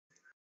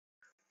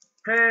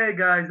Hey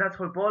guys, that's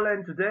HaulPaul,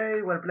 and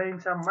today we're playing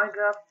some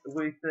Minecraft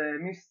with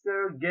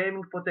Mr.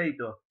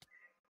 GamingPotato.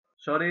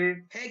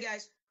 Sorry, Hey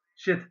guys.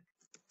 shit,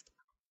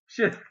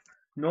 shit,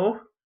 no,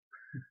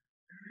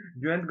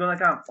 you ain't gonna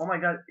come. Oh my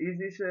god, is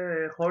this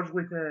a horse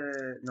with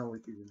a... No,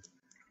 it isn't.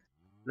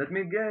 Let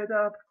me get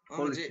up.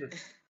 Holy shit.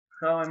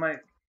 How am I...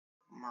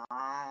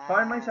 How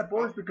am I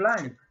supposed to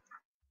climb?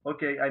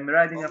 Okay, I'm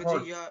riding a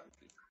horse.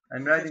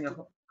 I'm riding a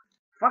horse.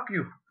 Fuck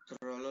you.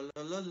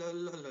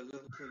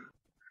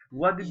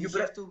 What did you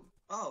press?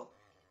 Oh.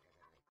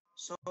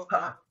 So,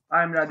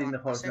 I'm riding the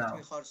horse accept now.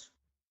 me horse.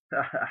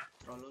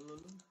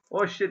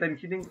 Oh shit, I'm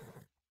hitting...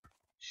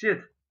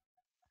 Shit.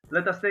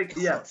 Let us take...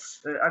 Yeah,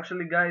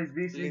 actually guys,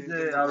 this is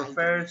our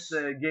first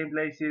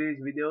gameplay series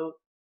video.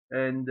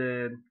 And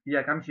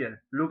yeah, come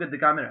here. Look at the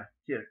camera.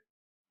 Here.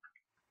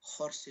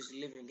 Horse is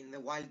living in the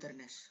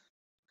wilderness.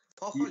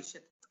 Oh, holy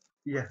shit.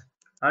 Yeah.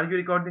 Are you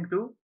recording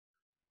too?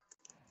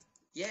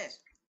 Yes.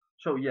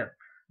 So yeah,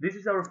 this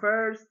is our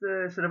first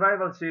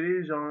survival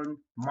series on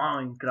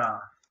Minecraft.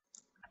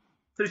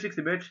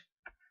 360 bitch.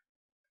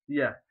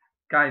 Yeah,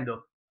 kind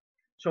of.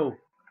 So,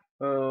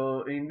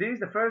 in this,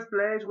 the first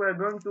place, we're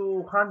going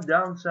to hunt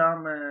down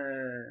some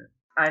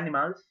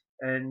animals.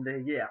 And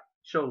yeah,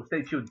 so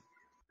stay tuned.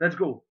 Let's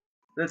go.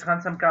 Let's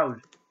hunt some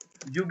cows.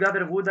 You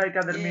gather wood, I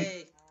gather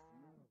meat.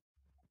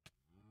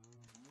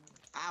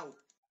 Ow.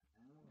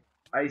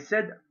 I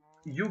said,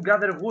 you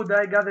gather wood,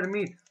 I gather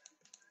meat.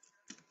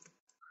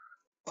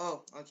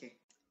 Oh, okay.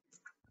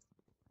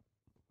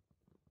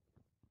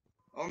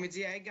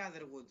 Omg, I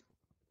gather wood.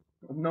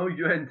 No,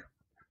 you ain't.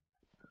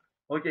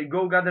 Okay,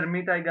 go gather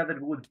meat, I gather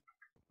wood.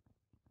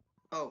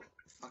 Oh,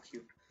 fuck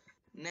you.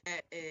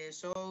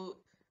 So,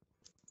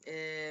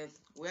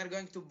 we are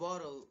going to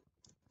borrow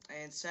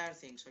and share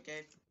things,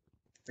 okay?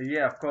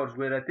 Yeah, of course,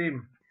 we're a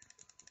team.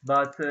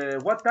 But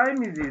what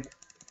time is it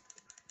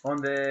on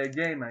the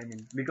game, I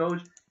mean?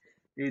 Because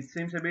it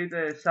seems a bit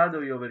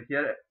shadowy over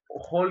here.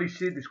 Holy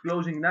shit, it's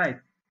closing night.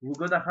 We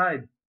gotta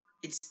hide.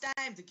 It's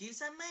time to kill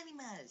some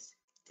animals.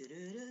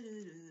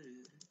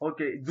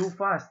 Okay, do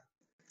fast.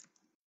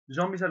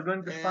 Zombies are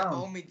going to spawn.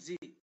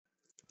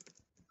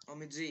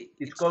 OMG,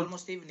 it's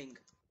almost evening.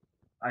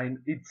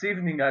 It's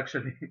evening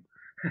actually.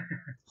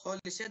 Holy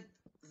shit,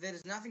 there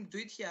is nothing to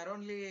eat here,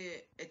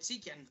 only a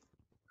chicken.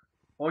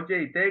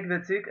 Okay, take the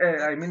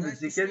chicken, I mean the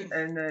chicken,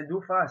 and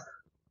do fast.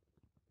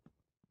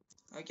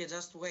 Okay,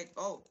 just wait.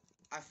 Oh,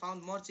 I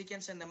found more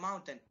chickens in the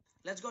mountain.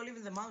 Let's go live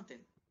in the mountain.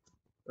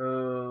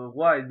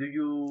 Why? Do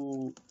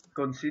you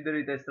consider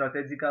it a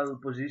strategical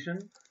position?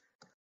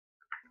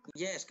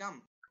 Yes,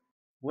 come.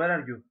 Where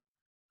are you?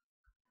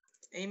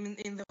 In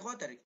the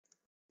water.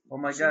 Oh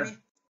my god.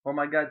 Oh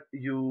my god,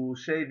 you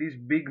say this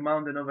big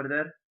mountain over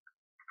there?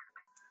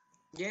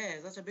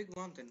 Yeah, that's a big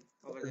mountain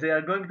over there. They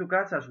are going to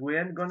catch us. We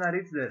ain't gonna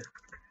reach there.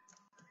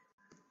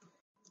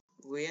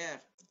 We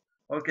are.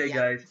 Okay, yeah.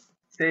 Guys,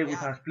 stay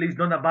with us. Please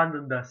don't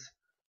abandon us.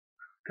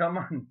 Come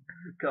on,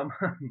 come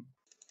on.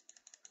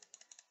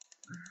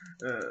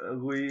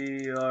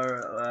 We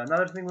are.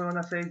 Another thing we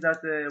wanna say is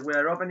that we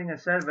are opening a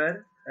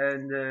server,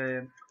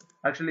 and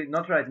actually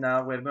not right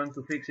now. We're going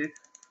to fix it,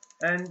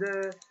 and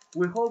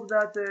we hope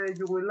that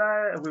you will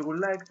like. We would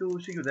like to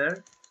see you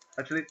there.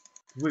 Actually,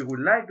 we would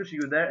like to see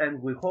you there, and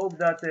we hope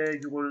that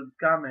you will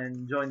come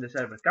and join the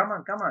server. Come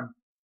on, come on.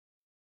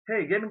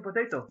 Hey,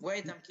 GamingPotato.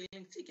 Wait, I'm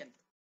killing chicken.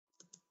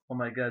 Oh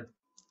my god.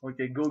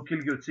 Okay, go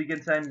kill your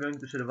chickens. I'm going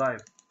to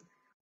survive.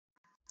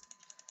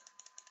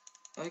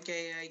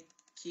 Okay, I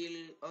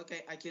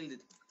killed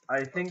it.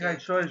 I think I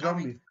saw a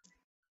zombie.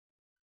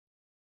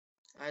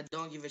 I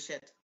don't give a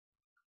shit.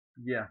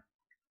 Yeah.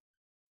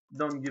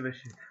 Don't give a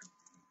shit.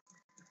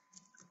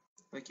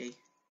 Okay.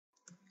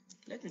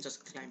 Let me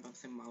just climb up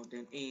the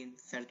mountain in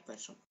third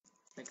person.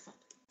 Like that.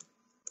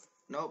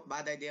 No,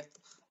 bad idea.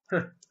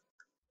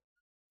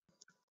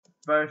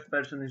 First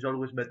person is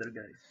always better,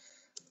 guys.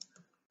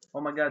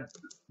 Oh my god,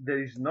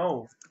 there is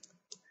no.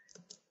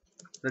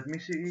 Let me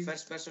see.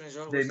 First person is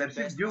always the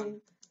best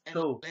one.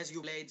 So, unless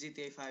you play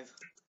GTA 5.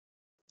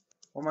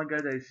 Oh my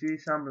god, I see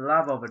some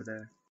lava over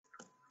there.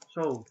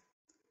 So,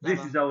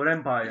 this is our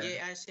empire.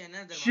 Yeah, I see an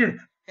Enderman. Shit!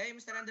 Hey,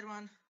 Mr.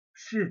 Enderman.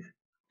 Shit!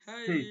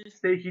 Hey,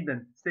 stay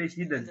hidden. Stay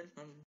hidden.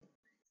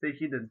 Stay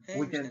hidden. Hey,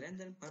 we Mr. can.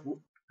 Enderman.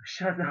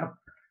 Shut up.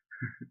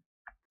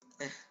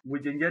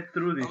 We can get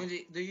through this.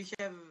 Do you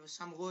have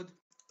some wood?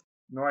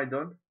 No, I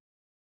don't.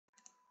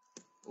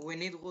 We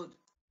need wood.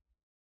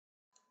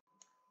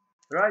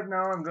 Right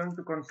now, I'm going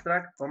to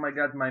construct. Oh my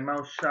god, my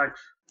mouse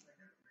sucks.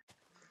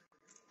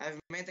 I've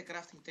made a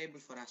crafting table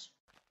for us.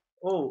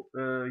 Oh,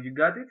 you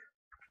got it?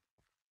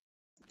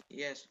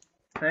 Yes.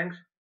 Thanks.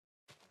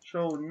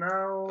 So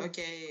now.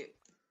 Okay,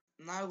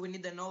 now we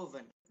need an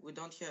oven. We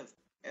don't have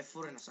a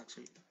furnace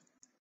actually.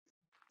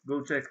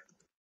 Go check.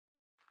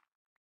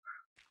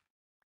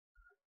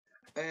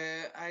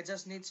 I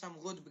just need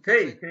some wood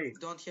because I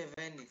don't have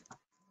any.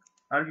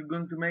 Are you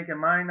going to make a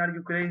mine? Are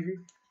you crazy?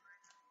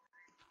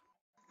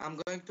 I'm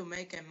going to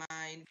make a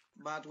mine,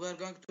 but we're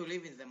going to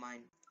live in the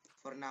mine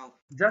for now.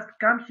 Just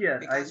come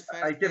here. I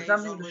have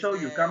something to show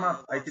you. Come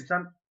up.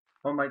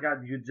 Oh my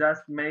god, you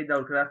just made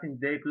our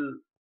crafting table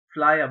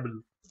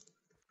flyable.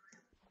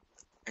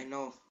 I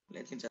know.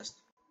 Let me just.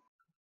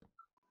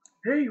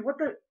 Hey, what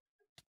the?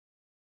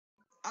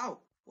 Ow!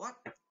 What?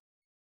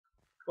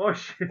 Oh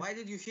shit. Why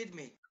did you hit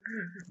me?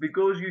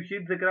 Because you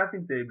hit the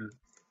crafting table.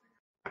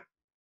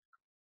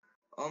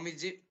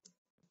 Omg.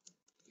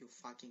 You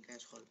fucking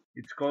asshole.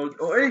 It's called. You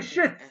Oh, hey, fucking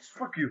shit!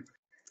 asshole. Fuck you.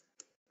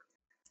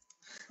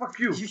 Fuck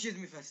you. You hit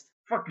me first.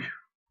 Fuck you.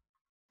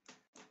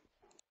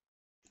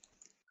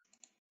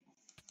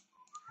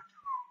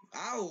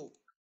 Ow!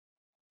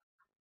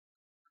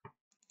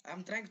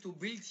 I'm trying to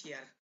build here.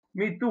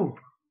 Me too.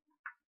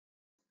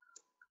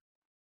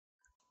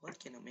 What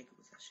can I make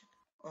with that shit?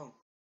 Oh,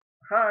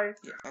 Hi.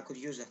 yeah, I could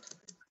use that.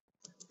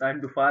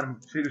 Time to farm.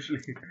 Seriously.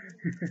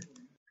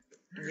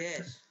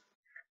 Yes.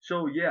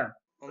 So yeah.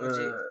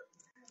 OMG.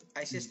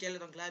 I see a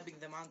skeleton climbing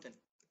the mountain.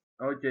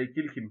 Okay,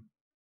 kill him.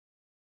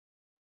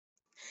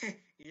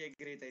 Yeah,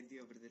 great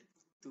idea over there.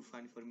 Too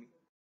funny for me.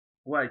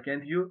 Why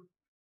can't you?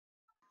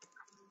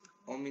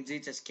 OMG,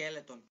 it's a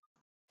skeleton.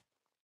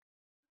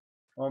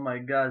 Oh my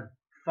god.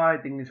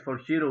 Fighting is for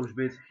heroes,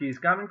 bitch. He's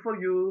coming for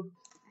you.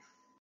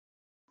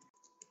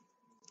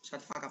 Shut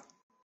the fuck up.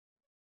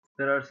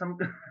 There are some.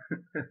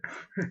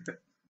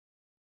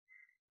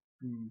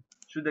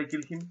 Should I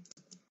kill him?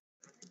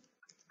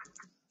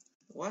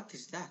 What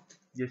is that?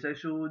 Yes, I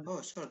should.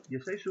 Oh, sure.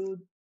 Yes, I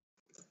should.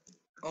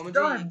 OMG,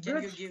 Die,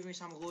 can you bitch. give me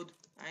some wood?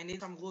 I need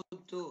some wood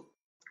too.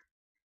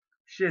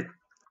 Shit.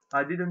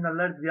 I didn't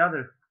alert the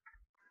other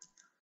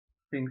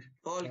things.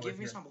 Paul, over give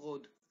me here. some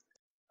wood.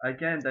 I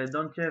can't. I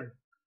don't have.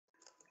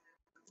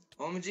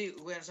 OMG,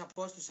 we are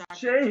supposed to sacrifice.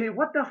 Shay,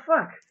 what the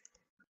fuck?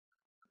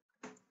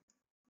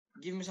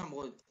 Give me some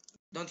wood.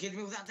 Don't hit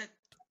me with that.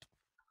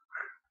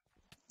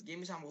 Give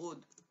me some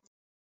wood.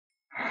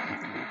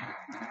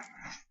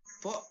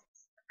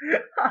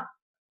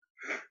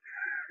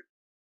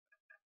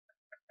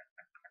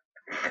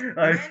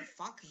 Man,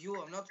 fuck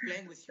you. I'm not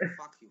playing with you.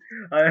 Fuck you.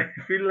 I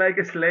feel like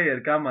a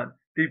slayer. Come on.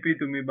 TP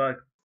to me back.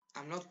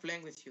 I'm not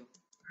playing with you.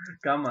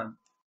 Come on.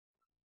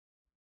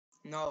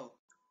 No.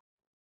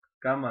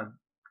 Come on.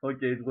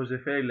 Okay, it was a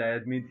fail, I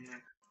admit.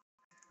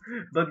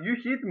 No. But you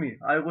hit me.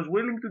 I was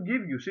willing to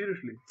give you,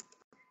 seriously.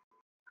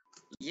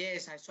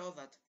 Yes, I saw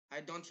that.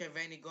 I don't have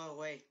any go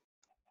away.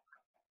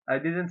 I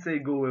didn't say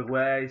go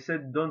away. I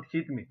said don't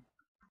hit me.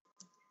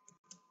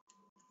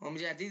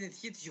 OMG, I didn't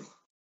hit you.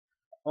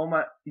 Oh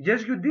my.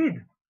 Yes, you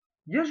did.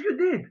 Yes, you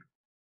did.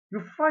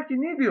 You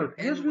fucking idiot.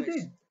 Yes, you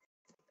Anyways, did.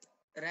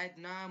 right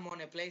now I'm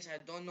on a place I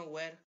don't know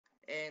where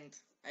and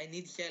I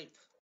need help.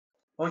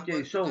 Okay, I'm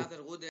going so. to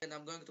gather wood and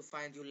I'm going to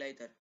find you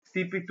later.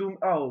 TP2.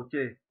 Oh,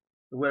 okay.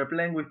 We're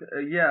playing with.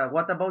 Yeah,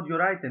 what about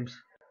your items?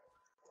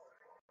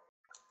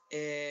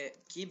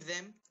 Keep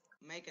them,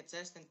 make a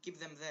chest and keep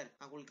them there.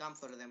 I will come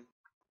for them.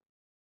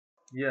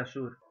 Yeah,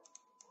 sure.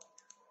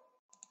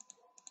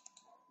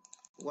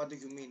 What do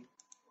you mean?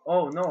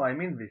 Oh, no, I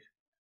mean this.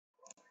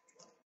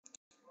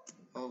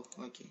 Oh,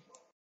 okay.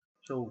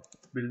 So,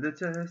 build a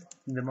chest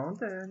in the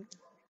mountain.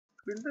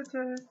 Build a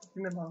chest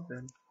in the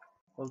mountain.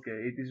 Okay,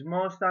 it is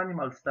most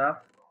animal stuff,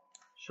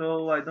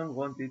 so I don't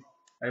want it.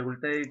 I will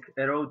take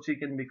a raw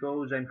chicken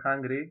because I'm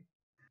hungry.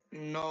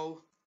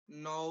 No,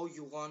 no,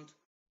 you won't.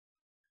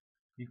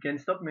 You can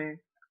stop me.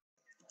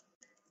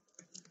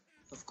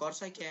 Of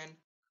course I can.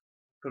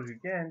 Of course you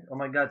can. Oh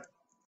my god.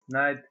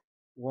 Night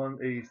one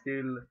is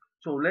still.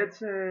 So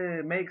let's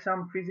make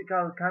some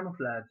physical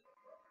camouflage.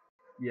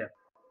 Yeah.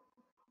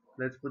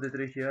 Let's put a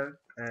tree here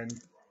and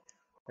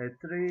a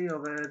tree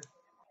over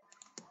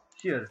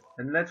here.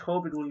 And let's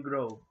hope it will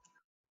grow.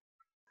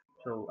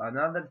 So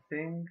another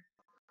thing.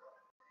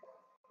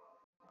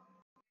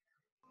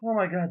 Oh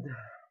my god.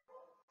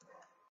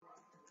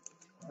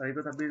 I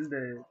gotta build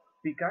a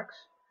pickaxe.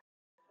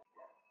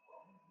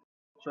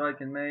 So I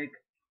can make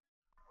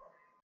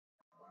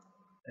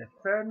a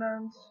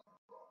furnace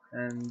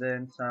and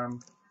then some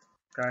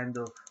kind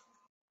of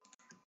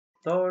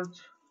torch,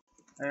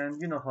 and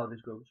you know how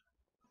this goes.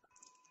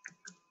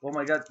 Oh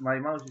my god, my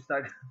mouse is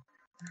stuck.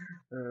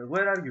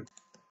 Where are you?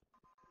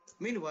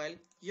 Meanwhile,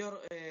 your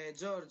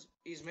George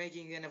is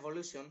making an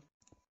evolution.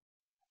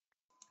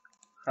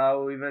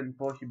 How even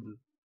possible?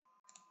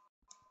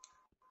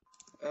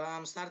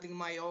 I'm starting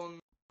my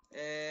own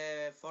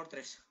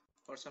fortress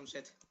or some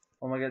shit.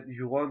 Oh my god,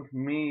 you want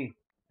me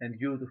and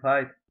you to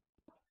fight?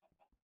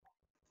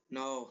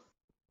 No.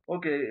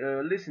 Okay,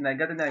 listen, I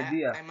got an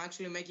idea. I'm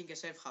actually making a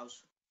safe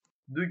house.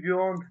 Do you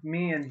want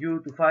me and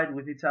you to fight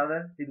with each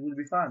other? It will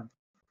be fun.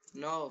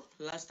 No,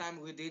 last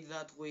time we did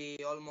that, we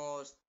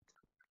almost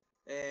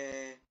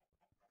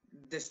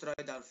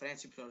destroyed our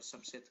friendship or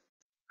some shit.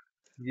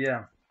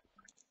 Yeah,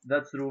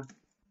 that's true.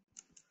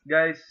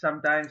 Guys,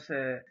 sometimes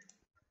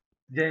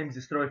games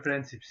destroy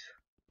friendships.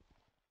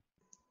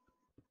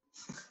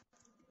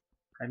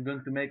 I'm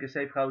going to make a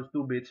safe house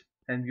too, bitch,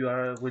 and you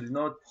will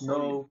not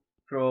know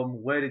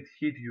from where it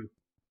hit you.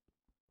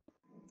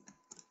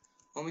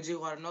 OMG,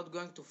 we are not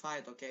going to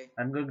fight, okay?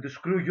 I'm going to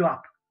screw you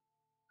up.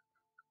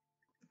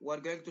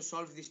 We're going to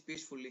solve this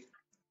peacefully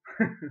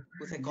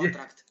with a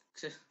contract.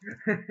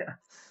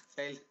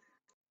 Fail.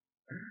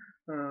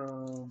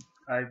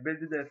 I built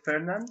the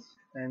Fernandes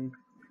and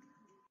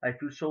I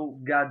feel so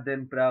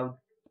goddamn proud.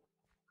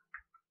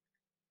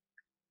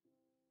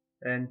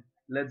 And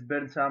let's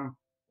burn some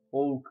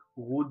oak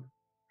wood.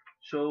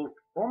 So,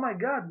 oh my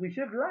god, we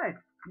have light.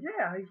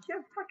 Yeah, I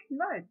have fucking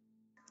light.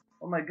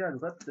 Oh my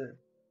god, what the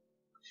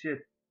shit?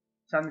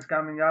 Sun is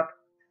coming up.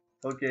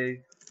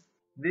 Okay,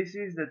 this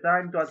is the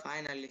time to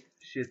Finally.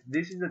 shit.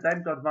 This is the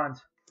time to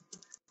advance.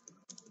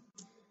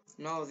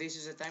 No, this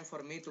is a time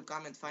for me to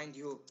come and find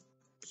you,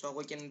 so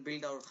we can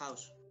build our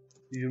house.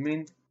 You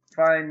mean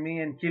find me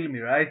and kill me,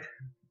 right?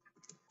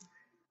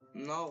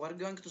 No, we're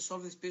going to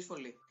solve this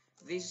peacefully.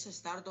 This is the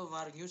start of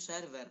our new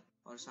server,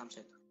 or some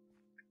shit.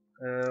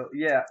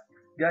 Yeah,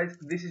 guys,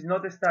 this is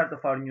not the start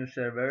of our new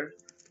server.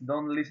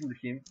 Don't listen to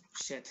him.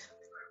 Shit.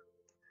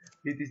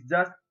 It is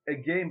just a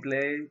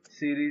gameplay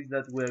series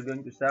that we are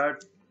going to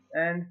start,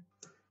 and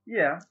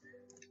yeah,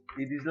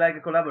 it is like a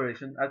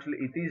collaboration. Actually,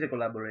 it is a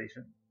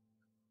collaboration.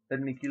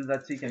 Let me kill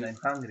that chicken. I'm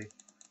hungry.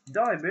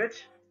 Die,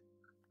 bitch!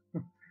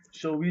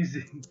 So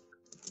easy.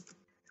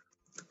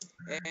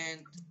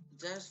 And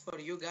just for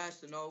you guys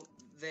to know,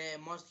 the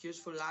most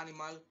useful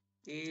animal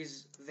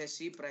is the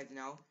sheep right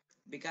now,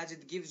 because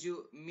it gives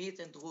you meat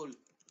and wool.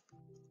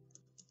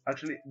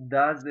 Actually,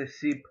 does the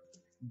sheep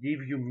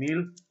give you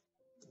meal?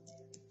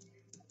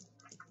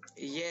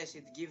 Yes,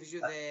 it gives you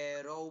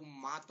the raw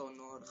mutton,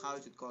 or how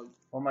is it called?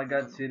 Oh my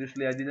god,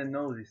 seriously, I didn't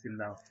know this till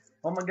now.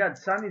 Oh my god,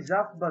 sun is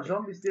up, but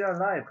zombies still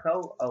alive.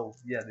 How? Oh,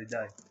 yeah, they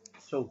died.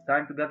 So,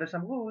 time to gather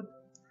some wood.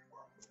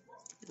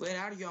 Where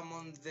are you? I'm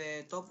on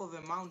the top of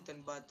a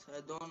mountain, but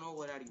I don't know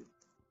where are you.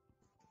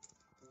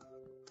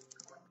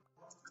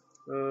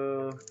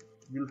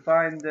 You'll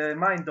find the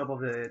mine top of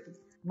the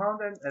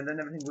mountain, and then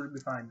everything will be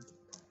fine.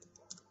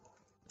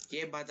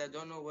 Yeah, but I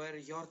don't know where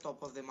your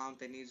top of the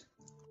mountain is.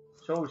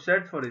 So,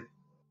 search for it.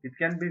 It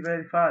can be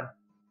very far.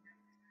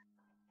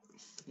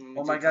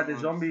 Oh my god, the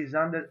zombie is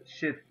under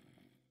shit.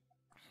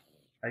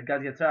 I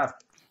got your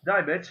trap.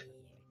 Die, bitch.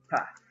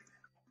 Ha.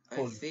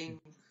 I think.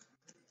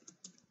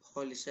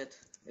 Holy shit,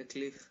 a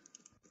cliff.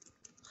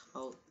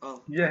 Oh,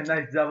 yeah, okay.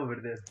 nice job over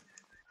there.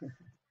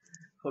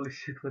 Holy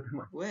shit, what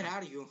am I? Where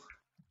are you?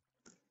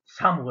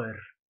 Somewhere.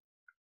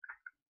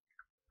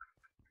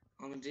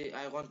 OMG,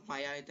 I want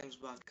my items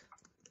back.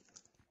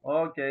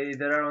 Okay,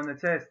 they are on the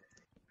chest.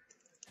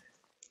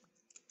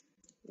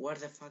 Where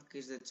the fuck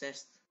is the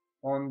chest?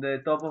 On the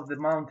top of the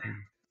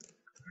mountain.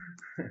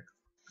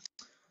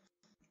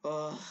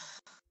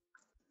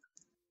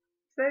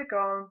 Stay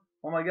calm.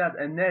 Oh my god,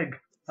 an egg.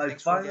 I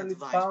finally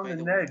found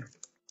an egg.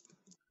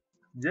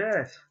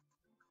 Yes.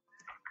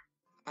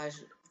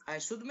 I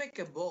should make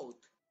a boat.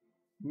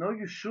 No,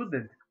 you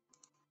shouldn't.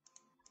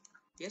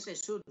 Yes, I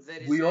should.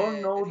 There is we all a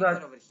know river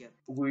that over here.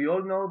 We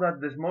all know that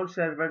the small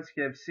servers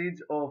have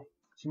seeds of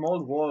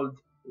small worlds.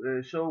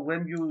 So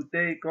when you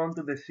take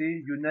onto the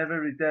sea, you never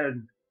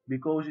return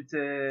because it's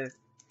a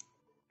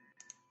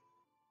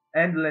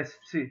endless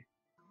sea.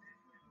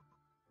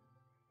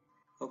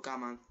 Oh,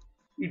 come on.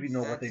 If you know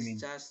what I That's mean.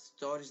 just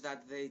stories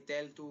that they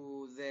tell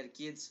to their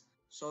kids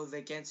so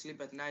they can't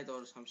sleep at night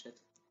or some shit.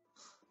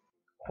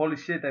 Holy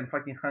shit, I'm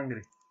fucking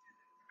hungry.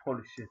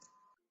 Holy shit.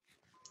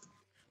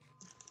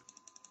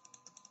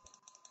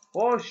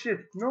 Oh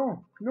shit,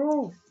 no,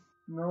 no,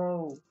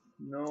 no,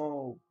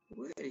 no.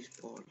 Where is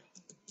Paul?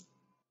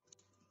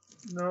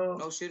 No.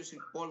 No, seriously,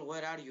 Paul,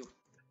 where are you?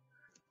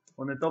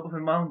 On the top of a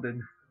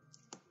mountain.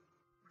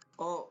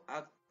 Oh,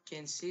 I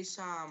can see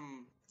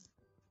some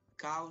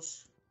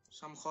cows,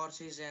 some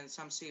horses, and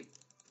some sheep.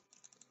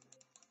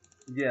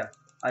 Yeah,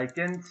 I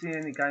can't see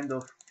any kind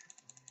of...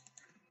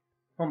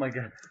 Oh my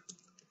god.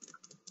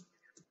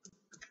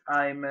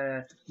 I'm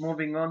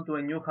moving on to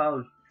a new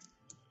house.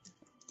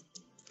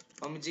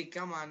 OMG,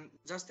 come on,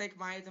 just take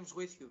my items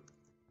with you.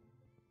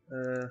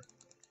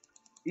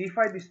 If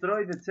I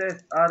destroy the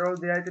chest, are all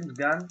the items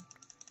gone?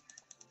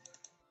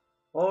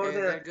 Or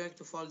they're going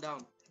to fall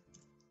down.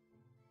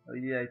 Oh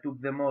yeah, I took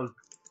them all.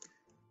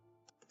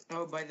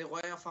 Oh, by the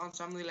way, I found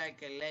something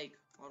like a lake.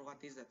 Or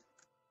what is that?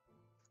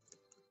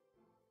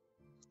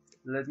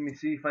 Let me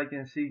see if I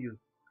can see you.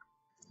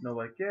 No,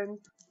 I can't.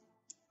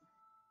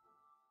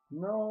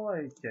 No,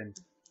 I can't.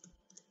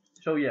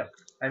 So yeah,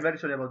 I'm very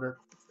sorry about that.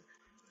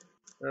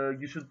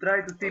 You should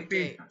try to TP.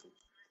 Okay.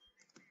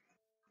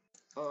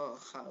 Oh,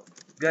 how?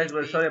 Guys, TP.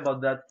 we're sorry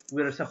about that.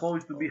 We're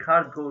supposed to be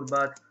hardcore,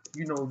 but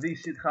you know, this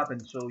shit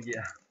happens, so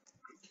yeah.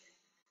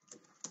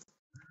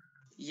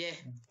 Yeah,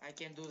 I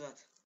can do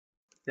that.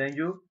 Can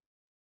you?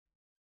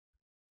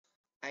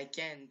 I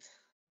can't.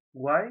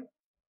 Why?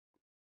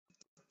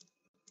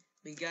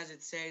 Because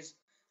it says,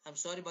 I'm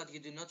sorry, but you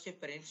do not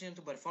have permission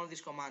to perform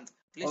this command.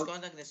 Please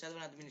contact the server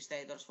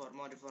administrators for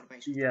more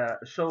information. Yeah,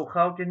 so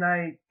how can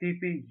I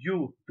TP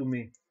you to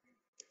me?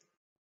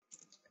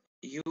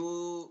 You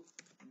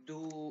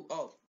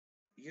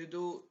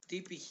do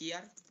TP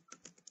here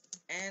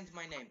and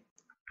my name.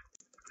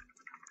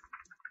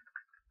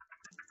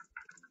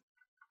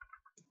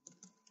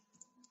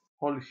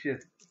 Holy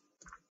shit.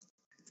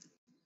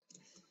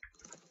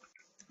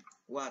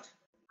 What?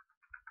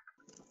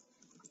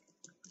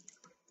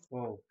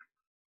 Whoa.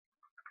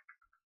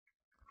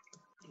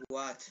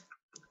 What?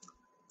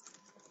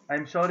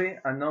 I'm sorry,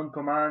 unknown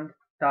command,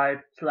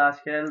 type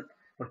 /help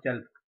for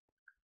help.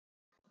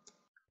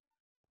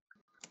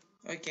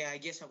 Okay, I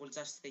guess I will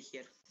just stay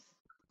here.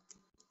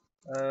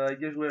 I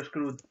guess we're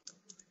screwed.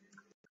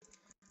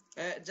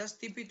 Just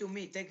TP to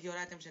me. Take your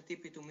items and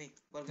TP to me.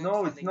 We're going to No,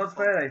 find it's the new not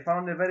phone. fair. I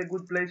found a very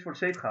good place for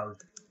safe house.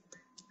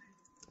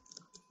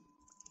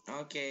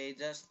 Okay,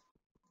 just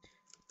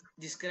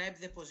describe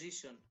the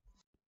position.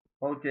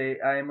 Okay,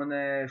 I'm on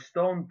a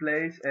stone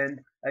place and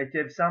I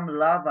have some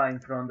lava in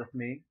front of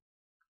me.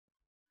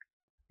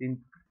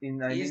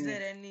 Is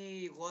there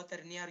any water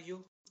near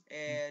you?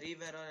 A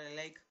river or a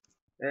lake?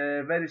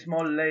 A very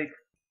small lake.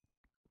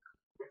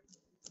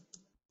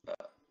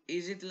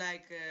 Is it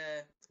like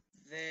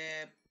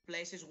the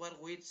places where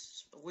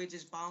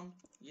witches spawn?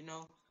 You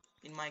know,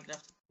 in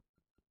Minecraft.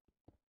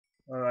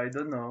 I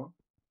don't know.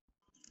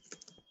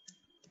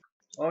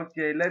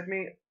 Okay, let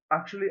me.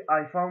 Actually,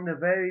 I found a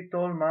very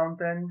tall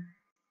mountain.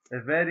 A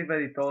very,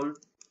 very tall.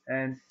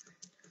 And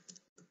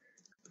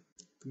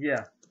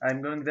yeah,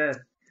 I'm going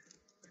there.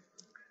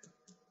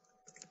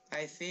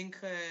 I think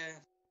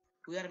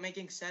we are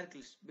making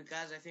circles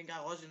because I think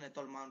I was in a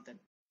tall mountain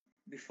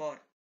before.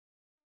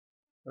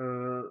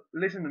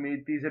 Listen to me,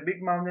 it is a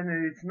big mountain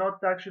and it's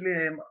not actually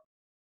a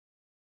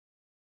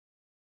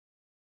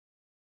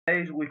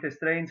place with a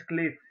strange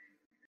cliff.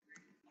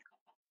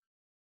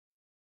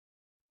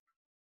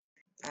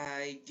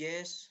 I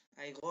guess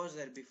I was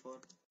there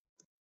before.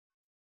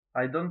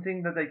 I don't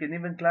think that I can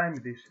even climb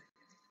this.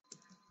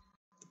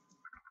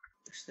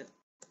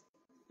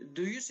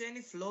 Do you see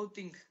any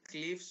floating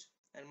cliffs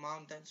and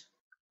mountains?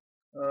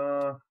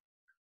 Uh,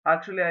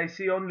 Actually, I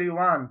see only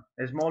one,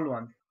 a small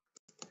one.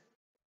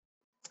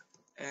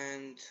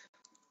 And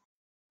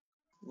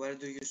where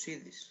do you see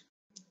this?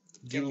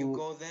 Can you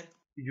go there?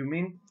 You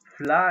mean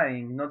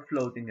flying, not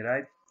floating,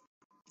 right?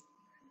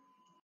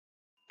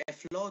 A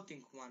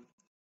floating one.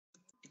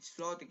 It's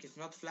floating, it's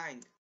not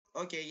flying.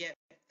 Okay, yeah.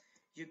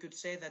 You could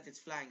say that it's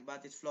flying,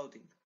 but it's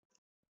floating.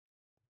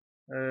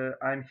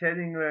 I'm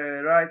heading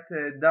right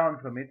down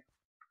from it.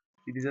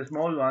 It is a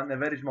small one, a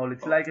very small.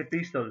 It's like a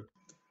pistol.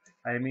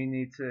 I mean,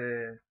 it's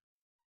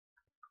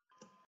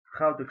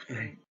how to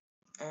explain.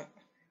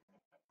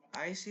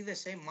 I see the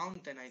same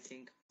mountain, I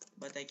think,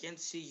 but I can't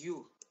see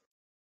you.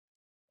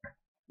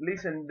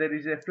 Listen, there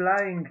is a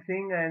flying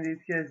thing, and it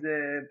has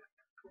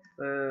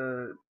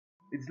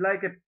it's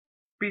like a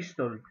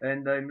pistol,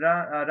 and I'm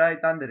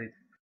right under it.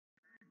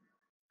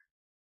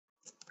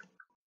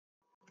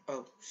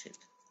 Oh shit!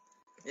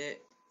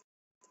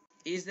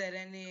 Is there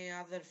any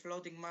other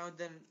floating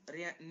mountain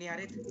near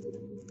it?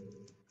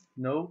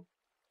 No.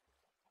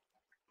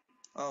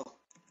 Oh,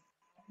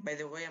 by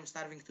the way, I'm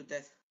starving to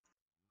death.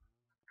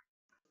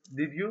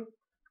 Did you?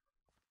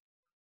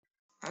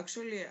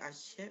 Actually,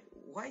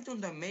 why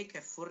don't I make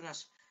a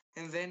furnace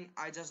and then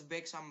I just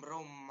bake some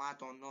raw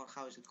mutton, or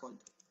how is it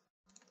called?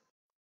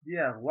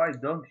 Yeah, why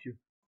don't you?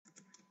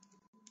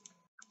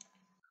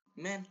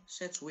 Man,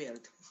 that's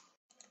weird.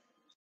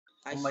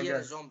 I Oh my hear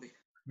god. a zombie.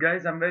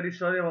 Guys, I'm very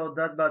sorry about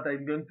that, but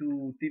I'm going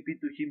to TP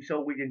to him so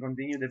we can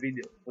continue the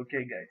video.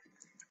 Okay, guys.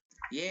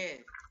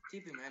 Yeah,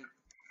 TP, man.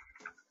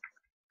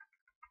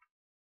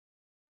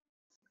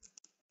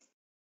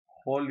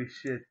 Holy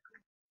shit.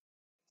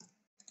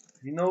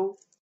 You know,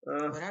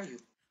 Where are you?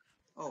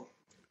 Oh.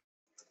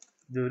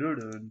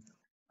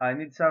 I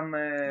need some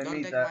Don't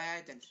meat. take my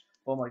items.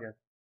 Oh my god.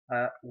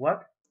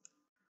 What?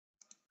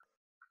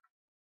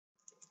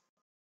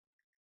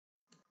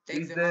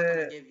 Take Is the mutton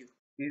I the gave you.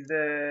 is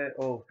the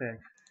oh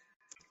thanks.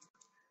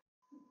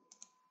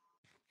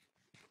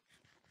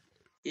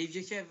 If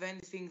you have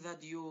anything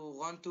that you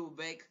want to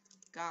bake,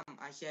 come.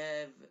 I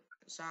have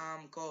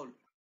some coal.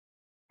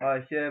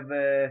 I have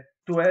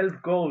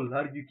 12 coal.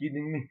 Are you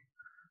kidding me?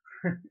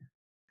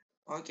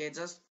 Okay,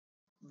 just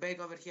bake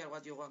over here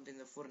what you want in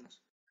the furnace.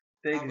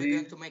 Take Are we these.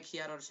 going to make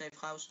here our safe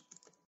house?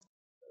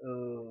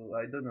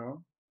 I don't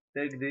know.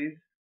 Take these.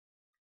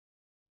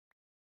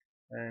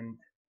 And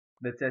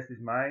the chest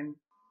is mine.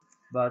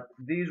 But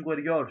these were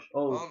yours.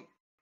 Oh,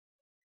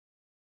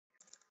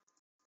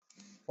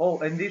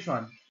 and this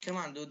one. Come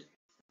on, dude.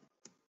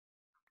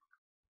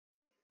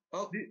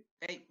 Oh,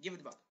 hey, give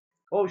it back.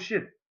 Oh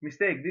shit,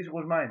 mistake. This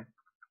was mine.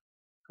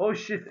 Oh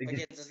shit again.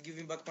 Okay, just give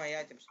me back my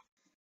items.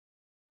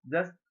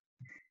 Just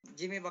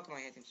give me back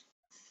my items.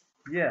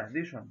 Yeah,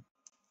 this one.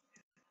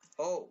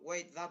 Oh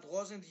wait, that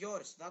wasn't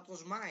yours. That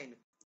was mine.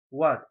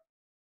 What?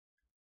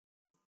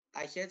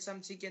 I had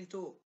some chicken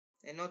too,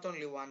 and not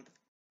only one.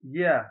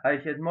 Yeah, I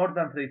had more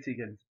than 3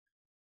 chickens.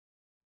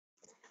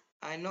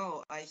 I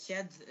know. I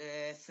had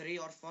 3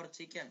 or 4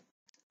 chicken.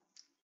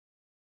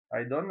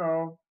 I don't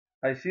know.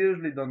 I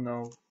seriously don't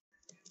know.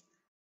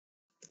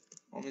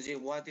 Omzi,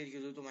 what did you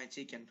do to my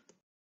chicken?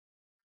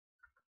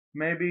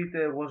 Maybe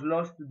it was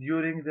lost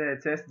during the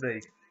chest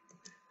break.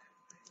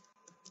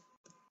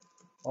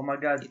 Oh my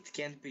god. It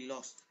can't be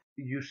lost.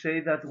 You say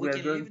that we are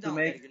can going live to down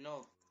make... there, you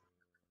know.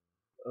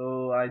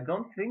 Oh, I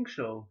don't think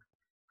so.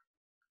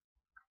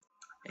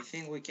 I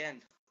think we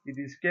can. It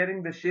is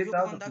scaring the Do shit you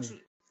out want of me.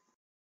 actually?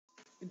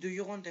 Do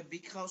you want a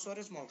big house or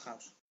a small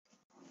house?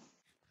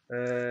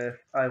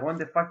 I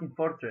want a fucking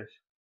fortress.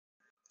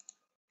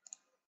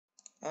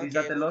 Is Okay,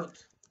 that a we lot?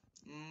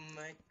 could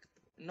make.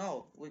 No,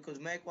 we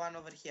could make one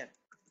over here.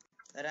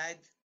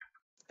 Right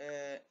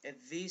at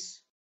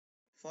this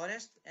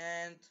forest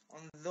and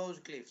on those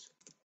cliffs.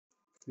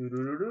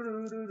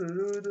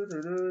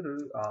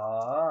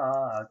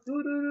 Ah,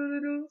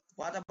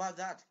 What about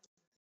that?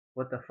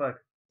 what the fuck?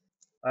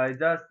 I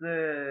just.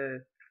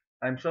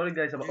 I'm sorry,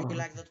 guys. Do About you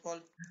like that, Paul?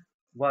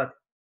 what?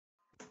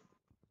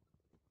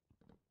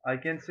 I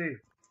can't see.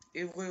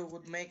 If we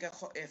would make a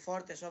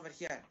fortress over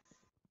here.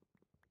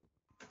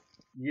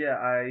 Yeah,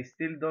 I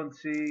still don't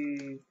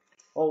see.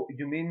 Oh,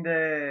 you mean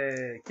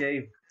the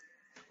cave?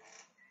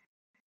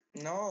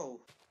 No,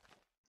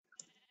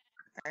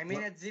 I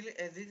mean What?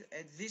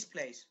 at this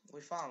place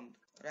we found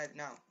right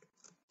now.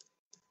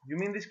 You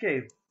mean this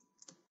cave?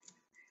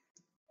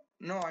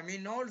 No, I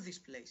mean all this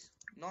place,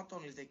 not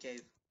only the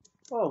cave.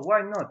 Oh,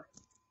 why not?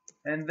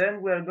 And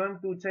then we are going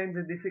to change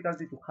the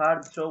difficulty to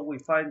hard so we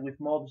fight with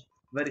mobs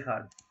very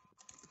hard.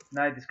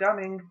 Night is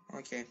coming.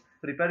 Okay.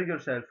 Prepare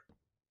yourself.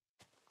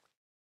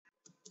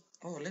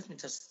 Oh, let me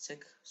just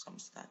check some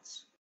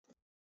stats.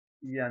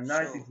 Yeah,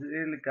 night So, is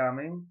really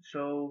coming.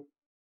 So,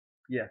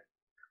 yeah.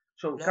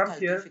 So local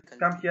difficulty.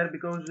 come here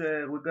because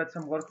we got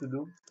some work to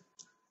do.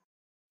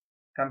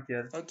 Come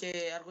here.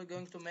 Okay, are we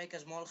going to make a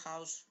small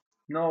house?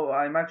 No,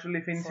 I'm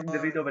actually finishing the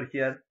For... video over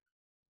here.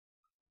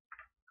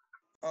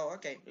 Oh,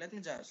 okay. Let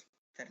me just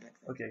turn like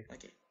that. Okay.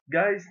 Okay.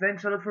 Guys,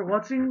 thanks a lot for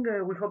watching.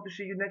 We hope to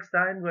see you next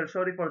time. We're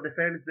sorry for the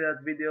fails that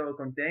video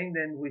contained,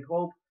 and we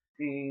hope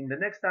in the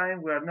next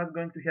time we are not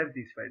going to have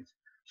these fails.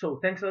 So,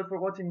 thanks a lot for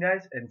watching,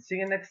 guys, and see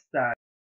you next time.